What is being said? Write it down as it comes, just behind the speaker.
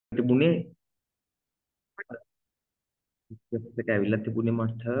තිබුණේ එක ඇවිල්ලා තිබුණේ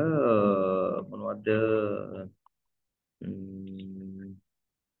මට මොනවද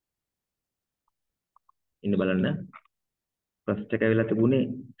ඉන්න බලන්න ෆස්ට් එක ඇවිල්ලා තිබුණේ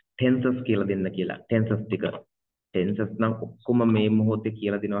ටෙන්සස් කියලා දෙන්න කියලා ටෙන්සස් ටික ටෙන්සස් නම් ඔක්කොම මේ මොහොතේ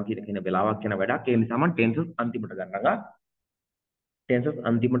කියලා දෙනවා කියලා කියන වෙලාවක් යන වැඩක් ඒ නිසා මම ටෙන්සස් අන්තිමට ගන්නවා ටෙන්සස්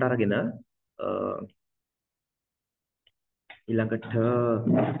අන්තිමට අරගෙන ඊළඟට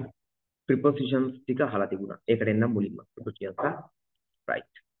ප්‍රිපොසිෂන්ස් ටික අහලා තිබුණා ඒකට එන්නම් මුලින්ම ප්‍රිපොසිෂන්ස්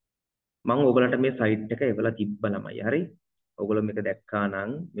රයිට් මම ඕගලන්ට මේ සයිට් එක එවලා තිබ්බ ළමයි හරි ඕගොල්ලෝ මේක දැක්කා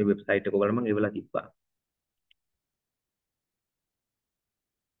නම් මේ වෙබ්සයිට් එක ඕගොල්ලෝ මම එවලා තිබ්බා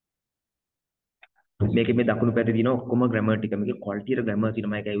මේකේ මේ දකුණු පැත්තේ තියෙන ඔක්කොම ග්‍රැමර් ටික මේකේ ක්වොලිටි එක ග්‍රැමර්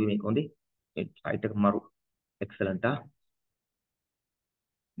තියෙනවා මම ඒක ඇවිත් මේක හොඳේ මේ සයිට් එක මරු එක්සලන්ට්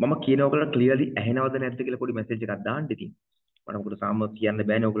මම කියන ඕගොල්ලන්ට ක්ලියර්ලි ඇහෙනවද නැද්ද කියලා පොඩි මැසේජ් එකක් දාන්න ඉතින් මට මොකද සාම කියන්න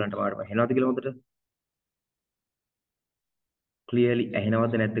බෑනේ ඕගොල්ලන්ට මාවට ඇහෙනවද කියලා හොඳට ක්ලියර්ලි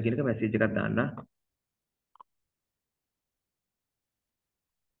ඇහෙනවද නැද්ද කියන එක මැසේජ් එකක් දාන්න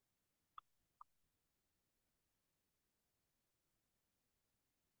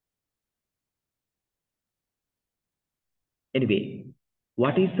anyway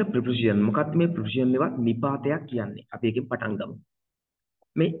what is the preposition මොකක්ද මේ preposition එකවත් නිපාතයක් කියන්නේ අපි එකෙන් පටන් ගමු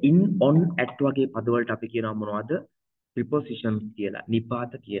මේ in on at වගේ පදවලට අපි කියනවා මොනවද prepositions කියලා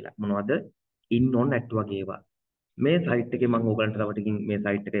නිපාත කියලා මොනවද in on at වගේ ඒවා මේ සයිට් එකේ මම ඕගලන්ට තව ටිකකින් මේ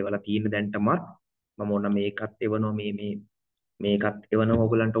සයිට් එකේ වල තියෙන දැන්ටමත් මම ඕන මේකත් එවනවා මේකත් එවනවා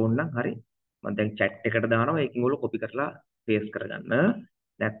ඕගලන්ට ඕන නම් හරි මම දැන් chat එකට දානවා ඒකෙන් ඕගොල්ලෝ copy කරලා paste කරගන්න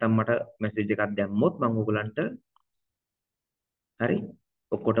නැත්තම් මට message එකක් දැම්මොත් මම ඕගලන්ට හරි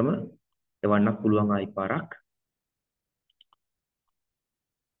ඔක්කොටම එවන්නත් පුළුවන් ආයි පාරක්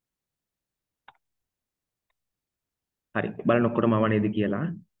හරි බලන්න ඔක්කොටම ආව නේද කියලා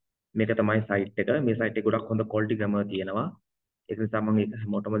මේක තමයි සයිට් එක මේ සයිට් එක ගොඩක් හොඳ quality grammar තියෙනවා ඒක නිසා මම ඒක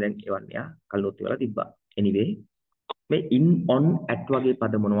හැමෝටම දැන් එවන්නේ කල්ලොත් වල තිබ්බා anyway මේ in on at වගේ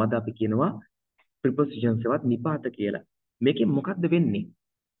පද මොනවද අපි කියනවා prepositions ඒවත් නිපාත කියලා මේකෙන් මොකද්ද වෙන්නේ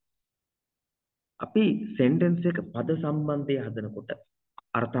අපි sentence එක පද සම්බන්ධය හදනකොට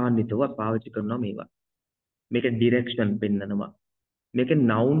අර්ථාන්විතව පාවිච්චි කරනවා මේවා මේක direction පෙන්නනවා මේක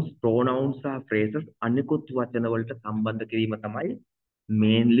nouns pronouns සහ phrases අනිකුත් වචන වලට සම්බන්ධ කිරීම තමයි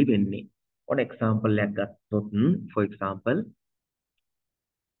mainly වෙන්නේ ඔන්න example එකක් ගත්තොත් for example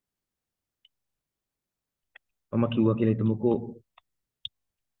මම කිව්වා කියලා හිතමුකෝ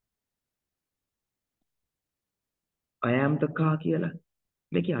I am the car කියලා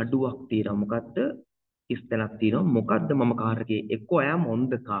මේකේ අඩුවක් තියෙනවා මොකද්ද ඉස්තනක් තියෙනවා මොකද්ද මම කාර් එකේ එක්ක I am on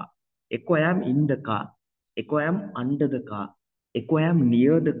the car එක්ක I am in the car එක්ක I am under the car එක්ක I am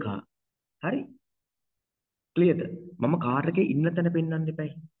near the car හරි ක්ලියර්ද මම කාර් එකේ ඉන්න තැන පෙන්වන්න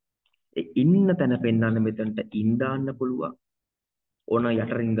එපයි ඒ ඉන්න තැන පෙන්වන්න මෙතනට ඉන් දාන්න පුළුවන් ඕන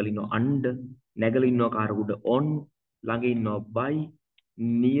යට රින්ගල ඉන්නවා under නැගලා ඉන්නවා කාර් උඩ on ළඟ ඉන්නවා by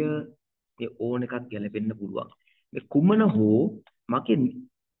near මේ ඕන එකක් ගැලපෙන්න පුළුවන් මේ කුමන හෝ මගේ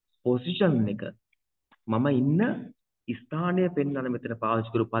පොසිෂන් එක මම ඉන්න ස්ථානය පෙන්වන්න මෙතන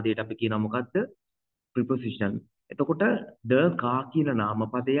පාවිච්චි කරපු පදයට අපි කියනවා මොකද්ද preposition එතකොට the car කියන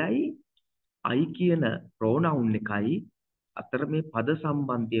නාමපදයයි I කියන pronoun එකයි අතර මේ පද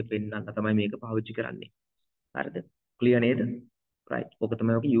සම්බන්ධය පෙන්වන්න තමයි මේක පාවිච්චි කරන්නේ. හරිද? ක්ලියර් නේද? right. ඔක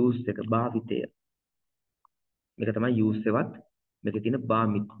තමයි ඔක use එක භාවිතය. මේක තමයි use එකවත් මේකේ තියෙන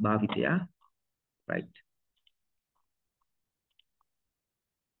භාවිතය. right.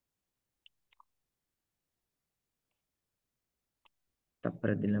 තප්පර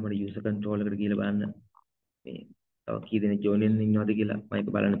දෙන්න මම user control එකට ගිහලා බලන්න මේ තව කී දෙනෙක් join වෙන්න ඉන්නවද කියලා මම ඒක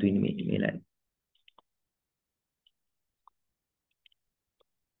බලන්න තුන්නේ මේ live.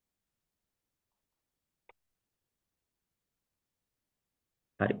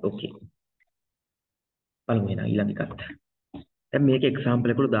 හරි okay බලමු එහෙනම් ඊළඟ එකත් දැන් මේක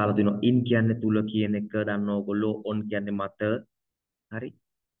එක්සැම්පල් එකකට දාලා දෙනවා in කියන්නේ තුල කියන එක දන්නව ඔයගොල්ලෝ on කියන්නේ මත හරි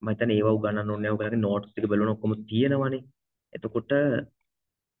මම හිතන්නේ ඒව උගන්නන්න ඕනේ නැහැ ඔයගලගේ notes ටික බලන ඔක්කොම තියෙනවනේ එතකොට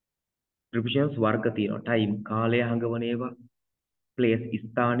prepositions වර්ග තියෙනවා time කාලය හඟවන ඒවා place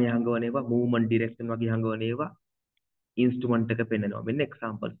ස්ථානය හඟවන ඒවා movement direction වගේ හඟවන ඒවා instrument එක පෙන්නනවා මෙන්න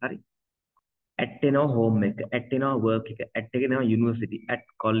examples හරි at එනවා home එක at එනවා work එක at එක එනවා university at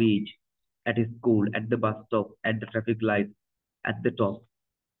college at school at the bus stop at the traffic light at the top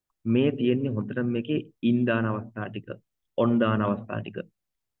මේ තියෙන්නේ හොඳටම මේකේ in දාන අවස්ථා ටික on දාන අවස්ථා ටික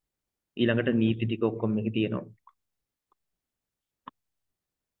ඊළඟට නීති ටික ඔක්කොම මේකේ තියෙනවා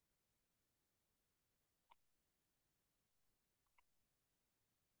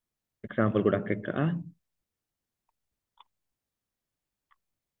example ගොඩක් එක්ක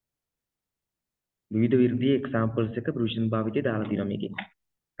විවිධ විර්ධියේ examples එක ප්‍රවිෂන් භාවිතය දාලා තියෙනවා මේකේ.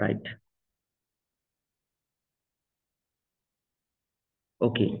 right.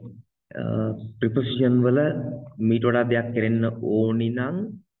 okay. preposition වල මීට වඩා දෙයක් කරන්න ඕනි නම්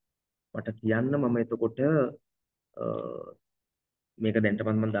මට කියන්න මම එතකොට මේක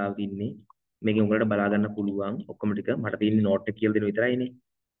දැන්ටමත් මම දාලා තින්නේ මේකෙන් උඹලට බලා ගන්න පුළුවන් ඔක්කොම ටික මට තියෙන්නේ නෝට් එක කියලා දෙන විතරයිනේ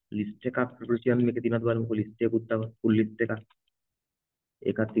ලිස්ට් එකක් preposition මේකේ තියෙනවද බලමුකෝ ලිස්ට් එකකුත් තව full ලිස්ට් එකක්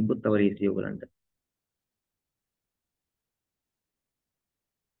ඒකත් තිබ්බොත් තව රේසිය ඔයගලන්ට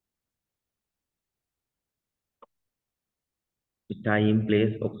time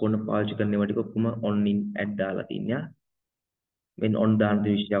place ඔක්කොම පාවිච්චි කරන ඒවා ටික ඔක්කොම on in add දාලා තින්නේ මෙන්න on දාන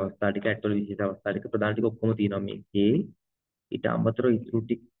විශේෂ අවස්ථා ටික ඇටවල විශේෂ අවස්ථා ටික ප්‍රධාන ටික ඔක්කොම තියෙනවා මේකේ ඊට අමතරව ඉතුරු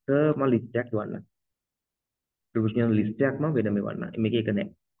ටික මම ලිස්ට් එකක් එවන්නම් ප්‍රොෆෙෂනල් ලිස්ට් එකක් මම වෙනම එවන්නම් මේක එක නෑ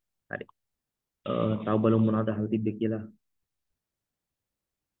හරි තව බලමු මොනවද අහලා තිබ්බේ කියලා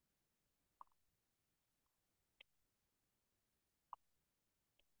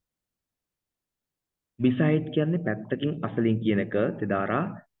beside කියන්නේ පැත්තකින් අසලින් කියන එක තෙදාරා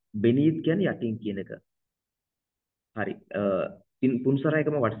beneath කියන්නේ යටින් කියන එක හරි පුන්සරා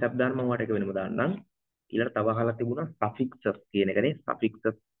එකම WhatsApp දාන්න මම වට එක වෙනම දාන්නම් ඊළඟට තව අහලා තිබුණා suffixes කියන එකනේ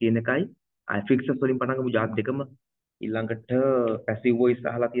suffixes කියන එකයි affixes වලින් පටන් ගමු ජාත් දෙකම ඊළඟට passive voice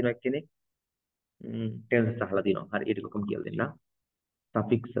අහලා තියෙනවා එක්කෙනෙක් tense අහලා තියෙනවා හරි ඒ ටික ඔක්කොම කියලා දෙන්න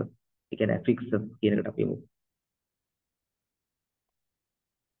suffixes ඒ කියන්නේ affixes කියන එකට අපි යමු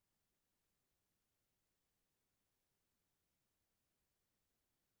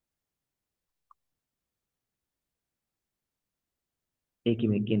ඒකෙ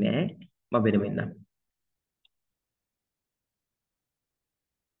මේකේ නෑ මම වෙනම එන්නම්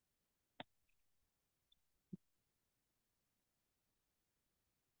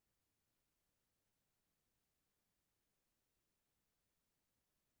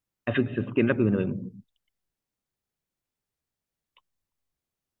affixes කියන අපි වෙනම එමු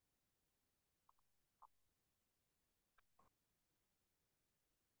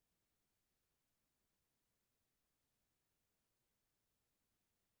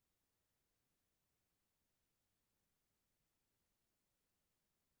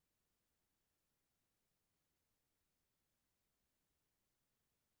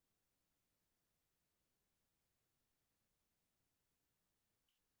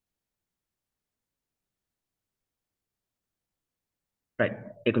right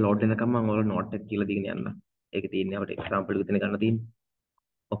ඒක load වෙනකම් මම ඔයාලට note එක කියලා දීගෙන යන්න ඒකේ තියෙන්නේ අපිට example එක දෙන්න ගන්න තියෙන්නේ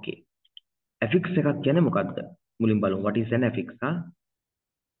okay affix එකක් කියන්නේ මොකද්ද මුලින් බලමු what is an affix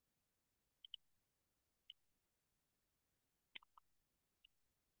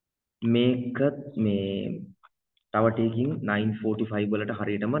මේක මේ තව ටිකකින් 9:45 වලට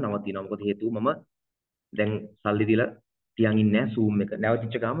හරියටම නවතිනවා මොකද හේතුව මම දැන් සල්ලි දීලා තියන් ඉන්නේ නැහැ zoom එක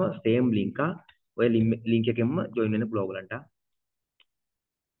නැවතිච්ච ගාම same link ඔය link එකෙන්ම join වෙන්න පුළුවන් ඔයගලන්ට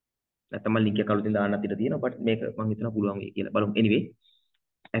නැත්නම් මම link එක අලුතින් දාන්නත් ඉඩ තියෙනවා but මේක මම හිතනවා පුළුවන් වෙයි කියලා බලමු anyway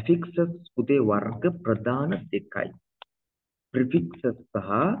affixes පුතේ වර්ග ප්‍රධාන දෙකයි prefixes සහ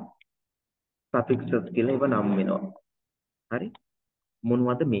suffixes කියලා ඒවා නම් වෙනවා හරි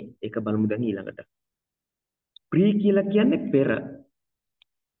මොනවද මේ ඒක බලමු දැන් ඊළඟට pre කියලා කියන්නේ පෙර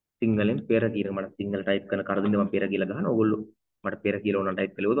සිංහලෙන් පෙර කියන මට සිංහල ටයිප් කරන කරදින්න මම පෙර කියලා ගහනවා ඕගොල්ලෝ මට පෙර කියලා ඕන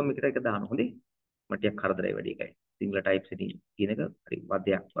ටයිප් කළේ උදම් මේකට එක දාන්න හොඳේ මට ටිකක් කරදරයි වැඩි එකයි සිංහල ටයිප් සෙටින් කියන එක හරි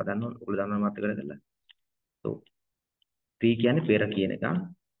වදයක් වදන්න ඕන ඔයගොල්ලෝ දන්නවා මාත් එකට කරලා so pre කියන්නේ පෙර කියන එක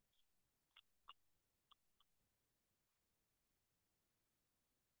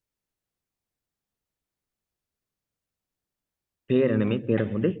පෙර නෙමෙයි පෙර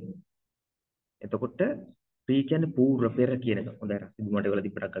හොඳේ එතකොට pre කියන්නේ පූර්ව පෙර කියන එක හොඳයි රසිදු මට ඒවල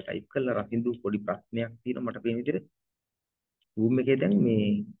තිබ්බට ටයිප් කරලා රසිදු පොඩි ප්‍රශ්නයක් තියෙනවා මට පේන විදිහට Zoom එකේ දැන් මේ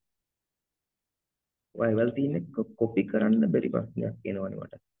වයිවල් තියෙන එක කොපි කරන්න බැරි ප්‍රශ්නයක් එනවනේ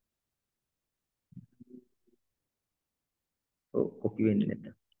මට. ඔව් කොපි වෙන්නේ නැද්ද?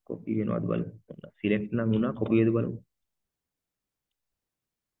 කොපි වෙනවද බලමු. සිලෙක්ට් නම් වුණා කොපි වේද බලමු.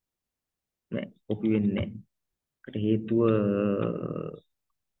 නෑ කොපි වෙන්නේ නෑ. ඒකට හේතුව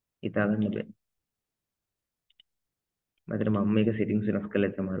හිතා ගන්න බෑ. මම මේක settings වෙනස්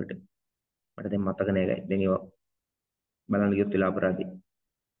කළා සමහර විට. මට දැන් මතක නෑ ගයි. දැන් ඒවා බලන්න ගියොත් වෙලා අපරාධයි.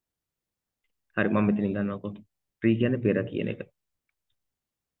 හරි මම මෙතනින් ගන්නකො. pre කියන්නේ පෙර කියන එක.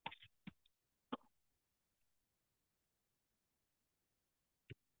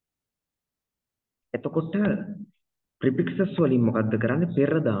 එතකොට prefixes වලින් මොකද්ද කරන්නේ?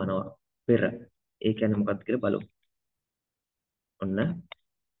 පෙර දානවා. පෙර. ඒ කියන්නේ මොකක්ද කියලා බලමු. ඔන්න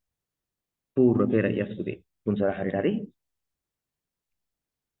පූර්ව පෙර yes පුතේ. තුන්සර හරියට හරි.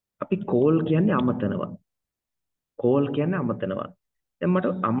 අපි call කියන්නේ අමතනවා. call කියන්නේ අමතනවා. දැන් මට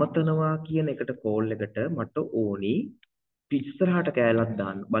අමතනවා කියන එකට කෝල් එකට මට ඕනි ඉස්සරහට කෑල්ලක්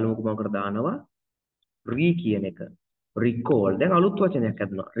දාන්න. බලමුකෝ මම කර දානවා రీ කියන එක. recall. දැන් අලුත් වචනයක්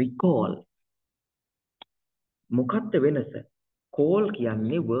හදුනා. recall. මොකක්ද වෙනස? call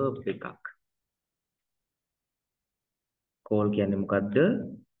කියන්නේ verb එකක්. call කියන්නේ මොකද්ද?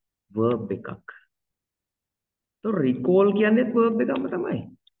 verb එකක්. તો recall කියන්නේත් verb එකක්ම තමයි.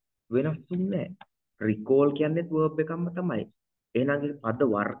 වෙනස්ුන්නේ නැහැ. recall කියන්නේත් verb එකක්ම තමයි. එහෙනම් ඒ පද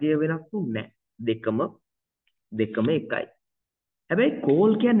වර්ගය වෙනස්ුන්නේ නැහැ. දෙකම එකයි. හැබැයි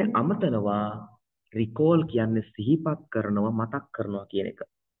call කියන්නේ අමතනවා, recall කියන්නේ සිහිපත් කරනවා, මතක් කරනවා කියන එක.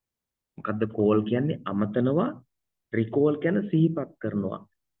 මොකද්ද call කියන්නේ? අමතනවා, recall කියන්නේ සිහිපත් කරනවා.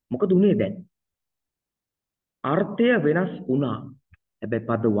 මොකද උනේ දැන්? අර්ථය වෙනස් වුණා. හැබැයි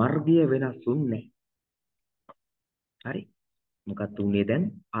පද වර්ගය වෙනස්ුන්නේ නැහැ. හරි. මොකක්ද උනේ දැන්?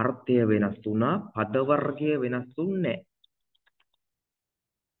 අර්ථය වෙනස් වුණා, පද වර්ගය වෙනස්ුන්නේ නැහැ.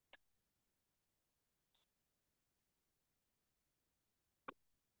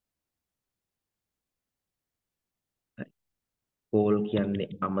 call කියන්නේ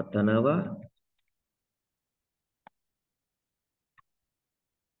අමතනවා,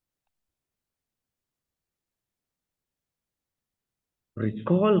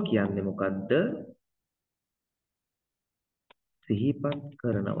 recall කියන්නේ මොකද්ද? සිහිපත්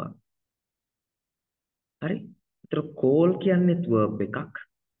කරනවා. හරි. ඒතර call කියන්නේත් verb එකක්.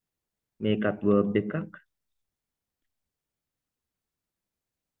 මේකත් verb එකක්.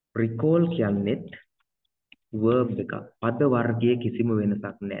 recall කියන්නේත් verb එකක්. පද වර්ගයේ කිසිම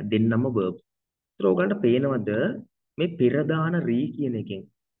වෙනසක් නැහැ. දෙන්නම verb. ඒතර ඔයගලන්ට පේනවද මේ පෙර දාන రీ කියන එකෙන්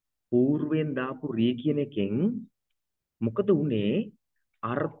పూర్වෙන් දාපු రీ කියන එකෙන් මොකද උනේ?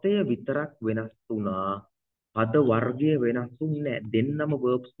 අර්ථය විතරක් වෙනස් වුණා. පද වර්ගය වෙනස්ුන්නේ නැහැ. දෙන්නම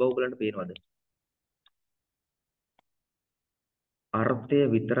verbs බව ඔයගලන්ට පේනවද? අර්ථය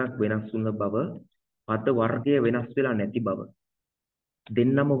විතරක් වෙනස් වුණ බව, පද වර්ගය වෙනස් වෙලා නැති බව.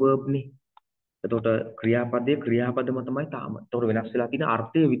 දෙන්නම verb නේ. එතකොට ක්‍රියාපදයේ ක්‍රියාපදම තමයි තාම. එතකොට වෙනස් වෙලා තියෙන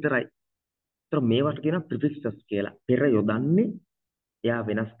අර්ථය විතරයි. එතකොට මේවට කියනවා prefixes කියලා. පෙර යොදන්නේ එයා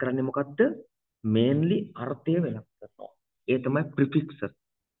වෙනස් කරන්නේ මොකද්ද? mainly අර්ථය වෙනස් කරනවා. ඒ තමයි prefixes.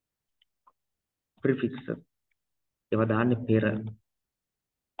 prefixes. ඒවා දාන්නේ පෙර.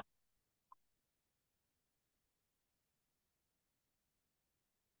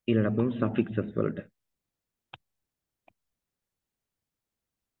 ඊළඟට අපි suffixes වලට.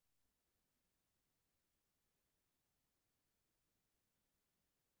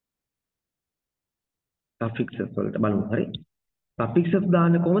 suffixes වලට බලමු. හරි. suffixes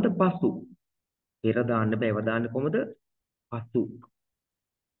දාන්නේ කොහොමද? පසු. පෙර දාන්න බෑ. ඒවා දාන්නේ කොහොමද? පසු.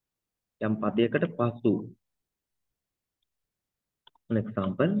 යම් පදයකට පසු. an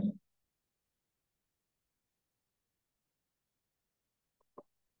example.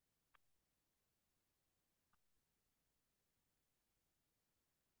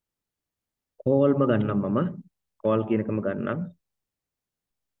 callම ගන්නම් මම. call කියන එකම ගන්නම්.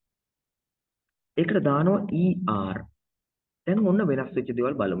 ඒකට දානවා er. දැන් ඔන්න වෙනස් වෙච්ච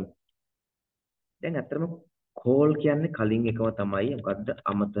දේවල් බලමු. දැන් ඇත්තටම call කියන්නේ කලින් එකම තමයි. මොකද්ද?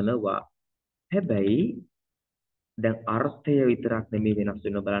 අමතනවා. හැබැයි දැන් අර්ථය විතරක් නෙමෙයි වෙනස්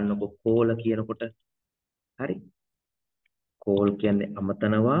වෙනවා. බලන්නකො call කියනකොට. හරි. call කියන්නේ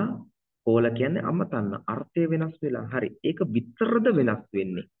අමතනවා. call කියන්නේ අමතන්න. අර්ථය වෙනස් වෙලා. හරි. ඒක විතරද වෙනස්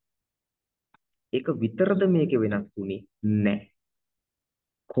වෙන්නේ? ඒක විතරද මේක වෙනස් වුනේ? නැහැ.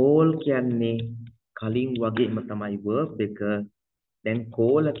 call කියන්නේ කලින් වගේම තමයි verb එක. දැන්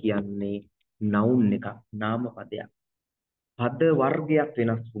call කියන්නේ noun එකක්, නාම පදයක්. පද වර්ගයක්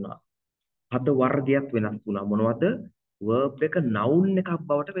වෙනස් වුණා. පද වර්ගයක් වෙනස් වුණා. මොනවද? verb එක noun එකක්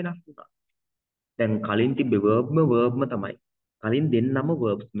බවට වෙනස් වුණා. දැන් කලින් තිබ්බ verbම තමයි. කලින් දෙන්නම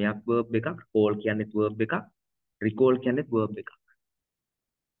verbs. මෙයක් verb එකක්, call කියන්නේත් verb එකක්, recall කියන්නේත් verb එකක්.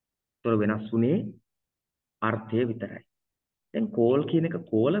 ඒතර වෙනස් වුණේ අර්ථය විතරයි. දැන් call කියන එක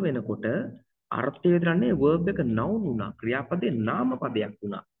call වෙනකොට අර්ථය විතරන්නේ verb එක noun වුණා. ක්‍රියාපදේ නාම පදයක්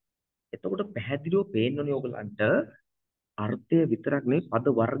වුණා. එතකොට පැහැදිලිව පේන්නනේ ඔයගලන්ට අර්ථය විතරක් නෙවෙයි පද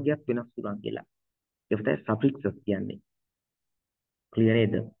වර්ගයක් වෙනස් වුණා කියලා. ඒක තමයි suffixes කියන්නේ. ක්ලියර්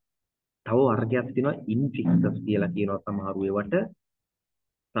නේද? තව වර්ගයක් තියෙනවා infixes කියලා කියනවා සමහරු ඒවට.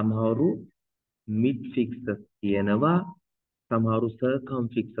 සමහරු midfixes කියනවා. සමහරු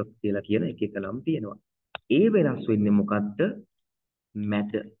circumfixes කියලා කියන එක නම් තියෙනවා. ඒ වෙනස් වෙන්නේ මොකද්ද?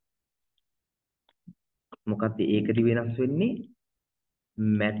 මැද. මොකද්ද ඒකදි වෙනස් වෙන්නේ?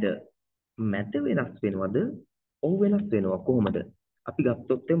 මැද. මැද වෙනස් වෙනවද? ඔව් වෙනස් වෙනවා. කොහොමද? අපි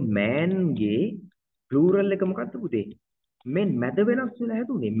ගත්තොත් man ගේ plural එක මොකක්ද පුතේ? men මැද වෙනස් වෙලා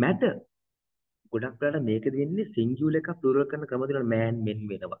හැදුනේ මැද. ගොඩක් වෙලාට මේකද වෙන්නේ සිංගියුලර් එක ප්ලුරල් කරන ක්‍රම දෙනවා man men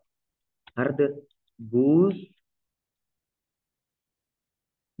වෙනවා. හරිද? goose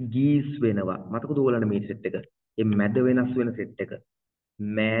geese වෙනවා. මතකද ඔයාලට මේ සෙට් එක? මේ මැද වෙනස් වෙන සෙට් එක.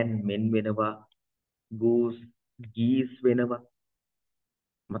 man men වෙනවා. goose geese වෙනවා.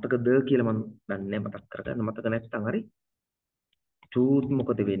 මතකද කියලා මම දන්නේ මතක් කරගන්න. මතක නැත්නම් හරි. tooth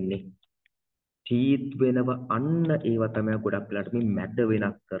මොකද වෙන්නේ? teeth වෙනවා. අන්න ඒවා තමයි ගොඩක් වෙලාට මේ මැද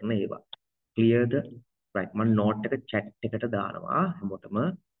වෙනස් කරන ඒවා. clearද? right මම note එක chat එකට දානවා හැමෝටම.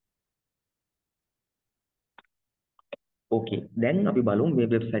 okay දැන් අපි බලමු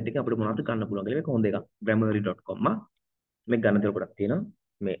මේ වෙබ්සයිට් එකේ අපිට මොනවද ගන්න පුළුවන් කියලා. මේක හොඳ එකක්. grammarly.com මේක ගන්න දේ ගොඩක් තියෙනවා.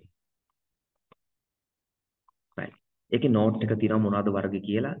 මේ right ඒකේ note එක තියෙනවා මොනවද වර්ග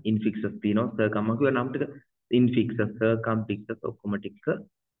කියලා. infixes තියෙනවා. circum මම කියව නම් ටික infixes circumfixes ඔක්කොම ටික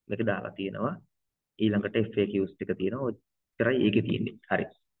මේක දාලා තියෙනවා. ඊළඟට FAQs ටික තියෙනවා. ඔච්චරයි ඒකේ තියෙන්නේ. හරි.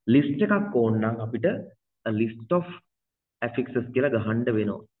 list එකක් ඕන නම් අපිට a list of affixes කියලා ගහන්න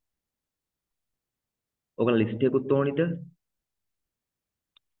වෙනවා. ඔයගොල්ලෝ list එකකුත් ඕනිද?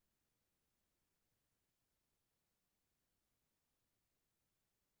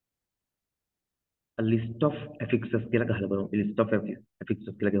 a list of affixes කියලා ගහලා බලමු. list of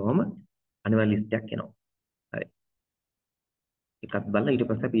affixes කියලා ගහුවම අනිවාර්ය list එකක් එනවා. හරි. එකක් බලලා ඊට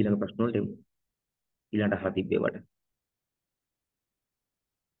පස්සේ අපි ඊළඟ ප්‍රශ්න වලට එමු. ඊළඟට අහලා තිබ්බේවට.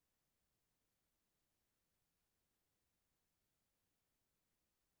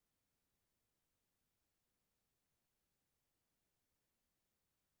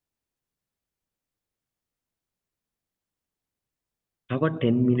 තව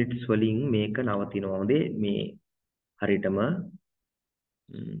 10 minutes වලින් මේක නවතිනවා. හොඳේ මේ හරියටම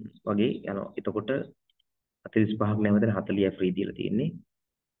වගේ යනවා. එතකොට 45ක් නැවතන 40යි ෆ්‍රී දීලා තියෙන්නේ.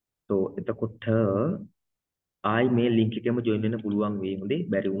 so එතකොට ආයි මේ link එකෙම join වෙන්න පුළුවන් වෙයි. හොඳේ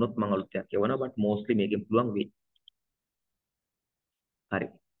බැරි වුණොත් මම අලුත් එකක් යවනවා but mostly මේකෙන් පුළුවන් වෙයි. හරි.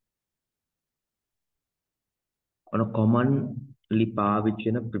 ඔන commonly පාවිච්චි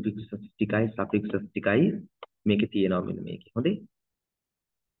වෙන prefixes ටිකයි suffixes ටිකයි මේකේ තියෙනවා මෙන්න මේකේ. හොඳේ.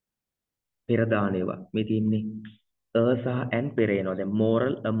 පෙර දාන ඒවා. මේ තියෙන්නේ a සහ an පෙර එනවා. දැන්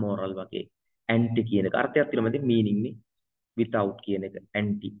moral amoral වගේ. anti කියන එක අර්ථයක් තියෙනවා මැද meaning නේ. without කියන එක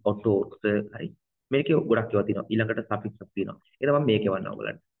anti auto හරි. මේකේ ගොඩක් ඒවා තියෙනවා. ඊළඟට suffixes තියෙනවා. ඒක තමයි මේක වන්න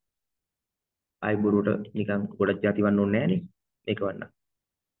ඕගලන්ට. ආයි බොරුවට නිකන් ගොඩක් જાති වන්න ඕනේ නෑනේ. මේක වන්න.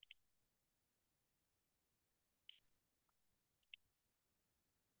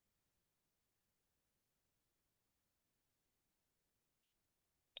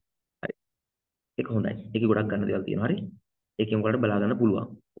 හරි. ඒක හොඳයි. ඒකේ ගොඩක් ගන්න දේවල් තියෙනවා. හරි. ඒකෙන් ඔයාලට බලා ගන්න පුළුවන්.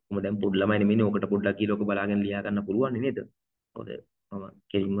 ඔක්කොම දැන් පොඩි ළමයි නෙමෙයිනේ. ඔකට පොඩ්ඩක් කියලා ඔක බලාගෙන ලියා ගන්න පුළුවන් නේද? මොකද මම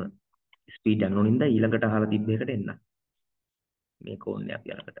කෙලින්ම ස්පීඩ් යන්න ඕනින්ද ඊළඟට අහලා තිබ්බ එකට එන්න. මේක ඕනේ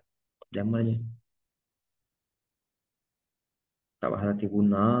අපි යනකට. දැම්මනේ. තව අහලා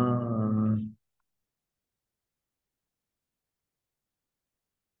තිබුණා.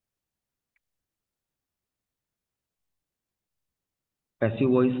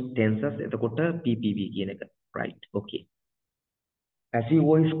 passive voice tenses එතකොට PPV කියන එක. right. okay. passive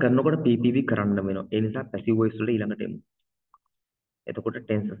voice කරනකොට PPV කරන්න වෙනවා. ඒ නිසා passive voice වල ඊළඟට එමු. එතකොට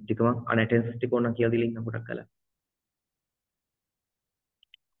tenses ටිකම අනේ tenses ටික ඕන කියලා දෙලින් අපට කළා.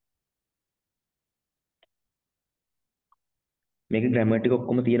 මේක grammar ටික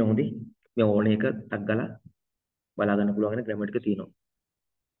ඔක්කොම තියෙන හොඳේ. මේ ඕන එක ටක් ගාලා බලා ගන්න පුළුවන් වෙන grammar ටික තියෙනවා.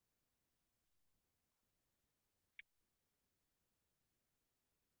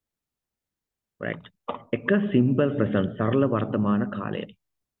 right. එක simple present සරල වර්තමාන කාලය.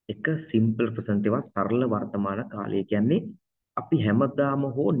 එක simple present ඒවා සරල වර්තමාන කාලය කියන්නේ අපි හැමදාම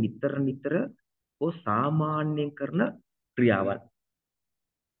හෝ නිතර නිතර හෝ සාමාන්‍යයෙන් කරන ක්‍රියාවල්.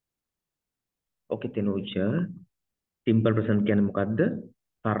 ඕකේ තෙනුජ simple present කියන්නේ මොකද්ද?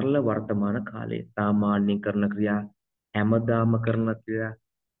 සරල වර්තමාන කාලය. සාමාන්‍යයෙන් කරන ක්‍රියා, හැමදාම කරන ක්‍රියා,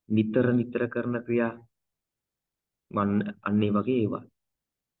 නිතර නිතර කරන ක්‍රියා අන්න ඒ වගේ ඒවා.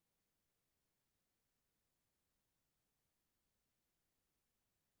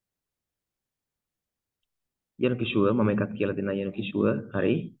 යනුකි ෂුවර් මම එකක් කියලා දෙන්නම් යනුකි ෂුවර්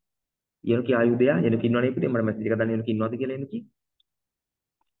හරි යනුකි ආයුධය යනුකි ඉන්නවනේ ඉතින් මට මැසේජ් එකක් දාන්න යනුකි ඉන්නවද කියලා යනුකි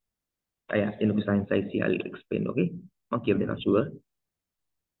අය යනුකි science IC I'll explain okay මම කියලා දෙන්නම් ෂුවර්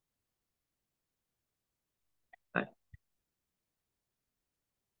හරි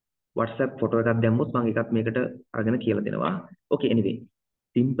WhatsApp ෆොටෝ එකක් දැම්මොත් මම එකක් මේකට අරගෙන කියලා දෙනවා okay anyway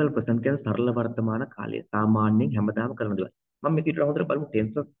simple present කියන්නේ සරල වර්තමාන කාලය සාමාන්‍යයෙන් හැමදාම කරන දේවල් මම මේක ඊට හොඳට බලමු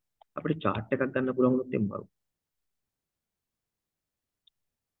tenses අපිට chart එකක් ගන්න පුළුවන් වුණොත් එම්ම බලමු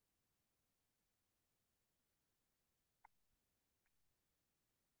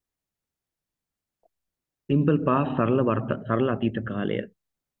simple past සරල අතීත කාලය.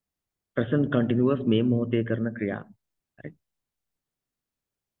 present continuous මේ මොහොතේ කරන ක්‍රියා. හරි.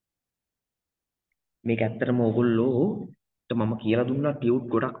 මේක ඇත්තටම ඕගොල්ලෝට මම කියලා දුන්නා ටියුට්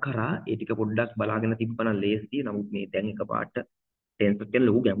ගොඩක් කරා ඒ ටික පොඩ්ඩක් බලාගෙන තිබ්බනම් ලේසියි. නමුත් මේ දැන් එකපාරට ටෙන්සස් කියන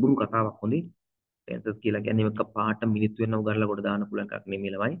ලොකු ගැඹුරු කතාවක් හොඳේ. ටෙන්සස් කියලා කියන්නේ එකපාරට මිනිත්තු වෙනව ගරලා කොට දාන්න පුළුවන් එකක්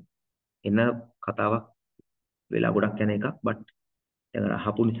නෙමෙයි ළමයි. එන කතාවක් වෙලා ගොඩක් යන එකක්. බට් දැන් අර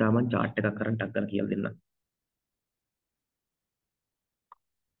අහපු නිසා මම chart එකක් කරන් ටක් කරලා කියලා දෙන්නම්.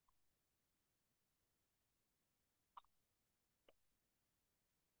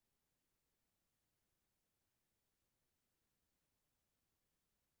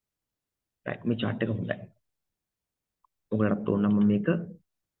 right මේ chart එක හොඳයි. ඔයගලට ඕන නම් මේක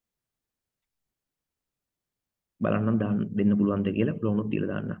බලන්න දෙන්න පුළුවන්ද කියලා පුළුවන් උත්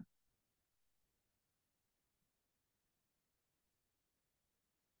දීලා දාන්න.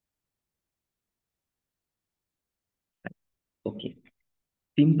 okay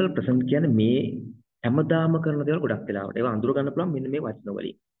simple present කියන්නේ මේ හැමදාම කරන දේවල් ගොඩක් වෙලාවට ඒවා අඳුර ගන්න පුළුවන් මෙන්න මේ වචන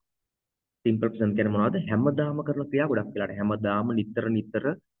වලින්. simple present කියන්නේ මොනවද? හැමදාම කරන ක්‍රියා ගොඩක් වෙලාවට හැමදාම නිතර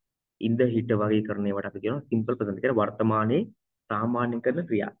ඉඳ හිට වගේ කරන ඒවාට අපි කියනවා simple present කියන්නේ වර්තමානයේ සාමාන්‍ය කරන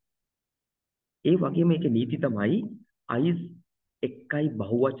ක්‍රියා. ඒ වගේම මේකේ නීති තමයි I එකයි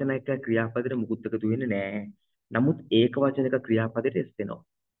බහුවචන එකයි ක්‍රියාපදයට මුකුත් එකතු වෙන්නේ නැහැ. නමුත් ඒක වචනයක ක්‍රියාපදයට එස් වෙනවා.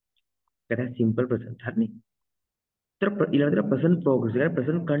 ඒකට simple present හරිනේ. ඊළඟට present progress එක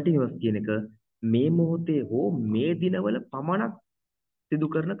present continuous කියන එක මේ මොහොතේ හෝ මේ දිනවල පමණක් සිදු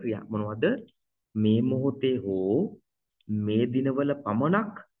කරන ක්‍රියා. මොනවද? මේ මොහොතේ හෝ මේ දිනවල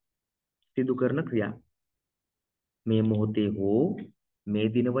පමණක් සිදු කරන ක්‍රියා. මේ මොහොතේ හෝ මේ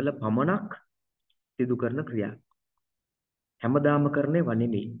දිනවල පමණක් සිදු කරන ක්‍රියා. හැමදාම කරන්නේ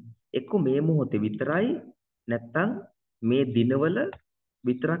නෙමෙයි. එක්ක මේ මොහොතේ විතරයි නැත්තම් මේ දිනවල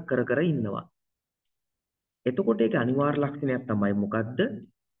විතරක් කර ඉන්නවා. එතකොට ඒක අනිවාර්ය ලක්ෂණයක් තමයි මොකද්ද?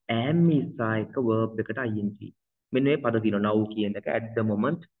 am is එක verb එකට ing. මෙන්න මේ පද තියෙනවා now කියන එක at the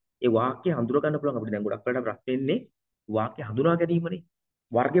moment. ඒ වාක්‍ය හඳුනා ගන්න පුළුවන් අපිට දැන් ගොඩක් වෙලාවට ප්‍රශ්නේ ඉන්නේ වාක්‍ය හඳුනා ගැනීමනේ.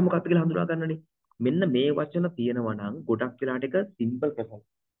 වර්ගය මොකක්ද කියලා හඳුනා ගන්නනේ. මෙන්න මේ වචන තියෙනවා නම් ගොඩක් වෙලාවට එක simple present.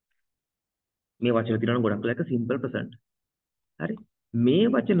 මේ වචන තියෙනවා නම් ගොඩක් වෙලාවට simple present. හරි.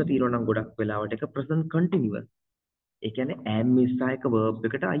 මේ වචන තියෙනවා නම් ගොඩක් වෙලාවට එක present continuous. ඒ කියන්නේ am is එක verb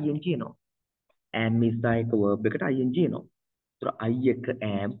එකට ing එනවා. am is එක verb එකට ing එනවා. ඒතර I එක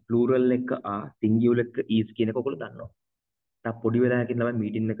am, plural එක are, singular එක is කියන එක ඔයගොල්ලෝ දන්නවා. තා පොඩි වෙලාවකින් තමයි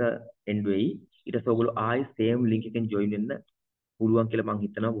මීටින් එක end වෙයි. ඊට පස්සේ ඔයගොල්ලෝ ආයි same link එකෙන් join වෙන්න පුළුවන් කියලා මම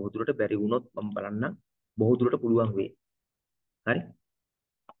හිතනවා. බොහෝ දුරට බැරි වුණොත් මම බලන්නම්. බොහෝ දුරට පුළුවන් වෙයි. හරි?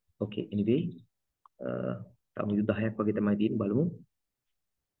 okay anyway තව මිනිත්තු 10ක් වගේ තමයි තියෙන්නේ බලමු.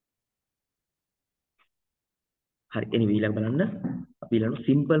 හරි anyway ඊළඟ බලන්න අපි ඊළඟ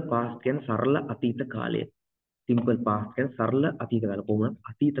simple past කියන්නේ සරල අතීත කාලය. simple past කියන්නේ සරල අතීත කාලය. කොහොමද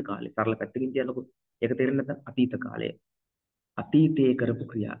අතීත කාලය සරල පැත්තකින් කියනකො ඒක තේරෙන්නේ නැත්නම් අතීත කාලය. අතීතයේ කරපු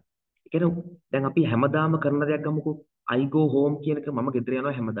ක්‍රියා. ඒ කියන්නේ දැන් අපි හැමදාම කරන දෙයක් ගමුකෝ. I go home කියන එක මම ගෙදර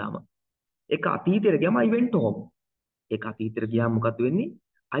යනවා හැමදාම. ඒක අතීතයට ගියාම I went home. ඒක අතීතයට ගියාම මොකද වෙන්නේ?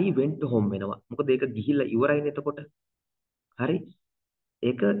 I went home වෙනවා. මොකද ඒක ගිහිල්ලා ඉවරයිනේ එතකොට. හරි?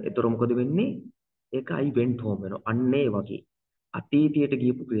 ඒක එතකොට මොකද වෙන්නේ? ඒක I went home වෙනවා. අන්න ඒ වගේ අතීතයට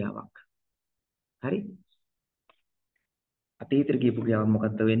ගියපු ක්‍රියාවක්. හරි? අතීතයට ගියපු ක්‍රියාවක්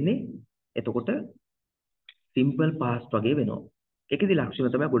මොකද්ද වෙන්නේ? එතකොට simple past වගේ වෙනවා. ඒකෙදි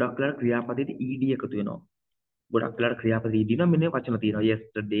ලක්ෂණ තමයි ගොඩක් වෙලාවට ක්‍රියාපදෙදි ed එකතු වෙනවා. ගොඩක් වෙලාවට ක්‍රියාපදෙ ed නම් මෙන්න වචන තියෙනවා.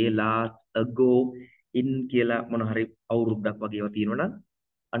 yesterday, last, ago, in කියලා මොන හරි අවුරුද්දක් වගේ ඒවා තියෙනවනම්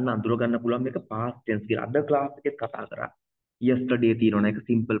අන්න අඳුර ගන්න පුළුවන් මේක past tense කියලා. අද ක්ලාස් එකෙත් කතා කරා. yesterday තියෙනවනේ ඒක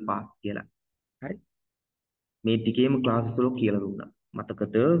simple past කියලා. හරි? මේ ටිකේම ක්ලාස් වල කියලා දුන්නා.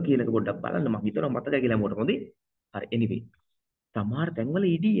 මතකද කියන එක පොඩ්ඩක් බලන්න. මම හිතනවා මතකයි කියලා මොකට හොඳේ. හරි anyway. සමහර තැන්වල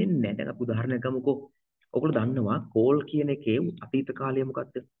ed එන්නේ නැහැ. දැන් අපි උදාහරණයක් ගමුකෝ. ඔයගොල්ලෝ දන්නවා කෝල් කියන එකේ අතීත කාලය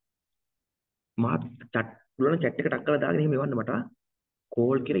මොකද්ද? මාත් chat වල chat එක ටක් කරලා දාගෙන එහෙම එවන්න මට.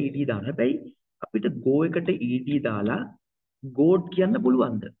 කෝල් කියලා ed දාන්න. හැබැයි අපිට go එකට ed දාලා god කියන්න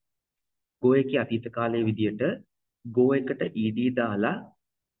පුළුවන්ද? go එකේ අතීත කාලයේ විදියට go එකට ed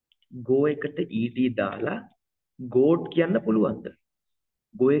දාලා god කියන්න පුළුවන්ද?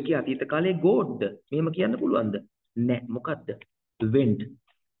 go එකේ අතීත කාලයේ god මෙහෙම කියන්න පුළුවන්ද? නැහැ. මොකද්ද? went.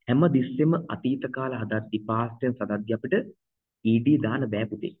 හැම දිස්සෙම අතීත කාල හදද්දි past tense හදද්දි අපිට ed දාන්න බෑ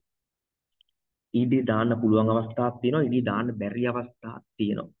පුතේ. ed දාන්න පුළුවන් අවස්ථාවක් තියෙනවා, ed දාන්න බැරි අවස්ථාවක්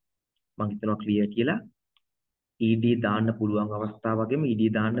තියෙනවා. මම හිතනවා ක්ලියර් කියලා. ed දාන්න පුළුවන් අවස්ථාව වගේම ed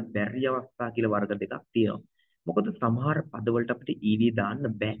දාන්න බැරි අවස්ථා කියලා වර්ග දෙකක් තියෙනවා. මොකද සමහර පදවලට අපිට ed දාන්න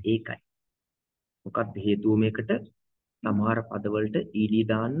බෑ ඒකයි. මොකක්ද හේතුව මේකට? සමහර පදවලට ed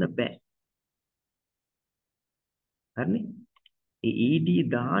දාන්න බෑ. හරිනේ? ඒ ed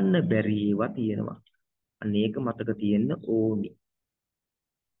දාන්න බැරි ඒවා තියෙනවා. අන්න ඒක මතක තියෙන්න ඕනි.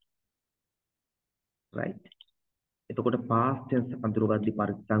 right? එතකොට past tense අඳුරගද්දි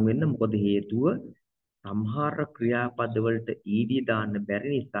පරිස්සම් වෙන්න. මොකද හේතුව සමහර ක්‍රියාපද වලට ed දාන්න බැරි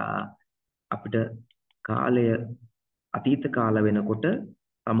නිසා අපිට කාලය අතීත කාල වෙනකොට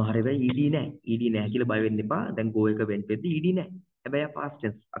සමහර වෙලාවෙ ed නැහැ. ed නැහැ කියලා බය වෙන්න එපා. දැන් go එක වෙන්න වෙද්දි ed නැහැ. හැබැයි past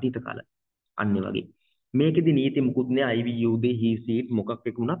tense අතීත කාල. අන්න ඒ වගේ. මේකෙදි නීති මුකුත් නෑ. I will you they he she it මොකක්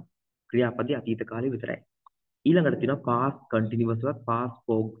එක වුණත් ක්‍රියාපදේ අතීත කාලේ විතරයි. ඊළඟට තියෙනවා past continuous වත් past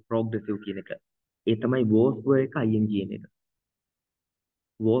progressive කියන එක. ඒ තමයි was were එක ing කියන එක.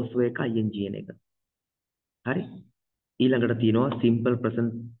 was were එක ing කියන එක. හරි? ඊළඟට තියෙනවා simple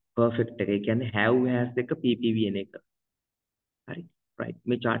present perfect එක. ඒ කියන්නේ have has එක ppv එන එක. හරි? right.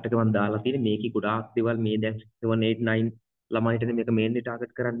 මේ chart එක මම දාලා තියෙන්නේ මේකේ ගොඩාක් දේවල් මේ දැන් 7 8 9 ළමයිටනේ මේක mainly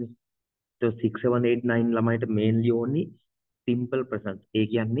target කරන්නේ. So 6 7 8 9 ළමයිට mainly ඕනේ simple present. ඒ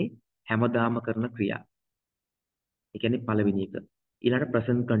කියන්නේ හැමදාම කරන ක්‍රියා. ඒ කියන්නේ පළවෙනි එක. ඊළඟට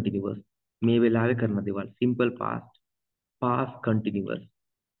present continuous. මේ වෙලාවේ කරන දේවල් simple past, past continuous.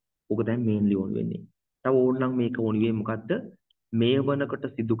 ඔක දැන් mainly ඕන වෙන්නේ. තව ඕනනම් මේක ඕනි වෙන්නේ මොකද්ද? මේ වනකට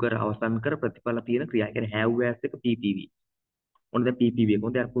සිදු කර අවසන් කර ප්‍රතිඵල තියෙන ක්‍රියා. ඒ කියන්නේ have has එක ppv. ඔන්න දැන් ppv එක.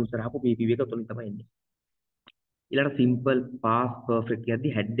 මොකද අර පුංසරහපු ppv එක උතනින් තමයි එන්නේ. ඊළඟට simple past perfect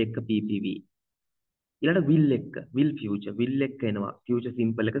කියද්දි had එක ppv. ඊළඟට will එක will future will එක එනවා future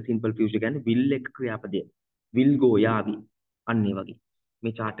simple එක simple future කියන්නේ will එක ක්‍රියාපදය will go යාවි අන්න ඒ වගේ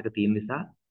මේ chart එක තියෙන නිසා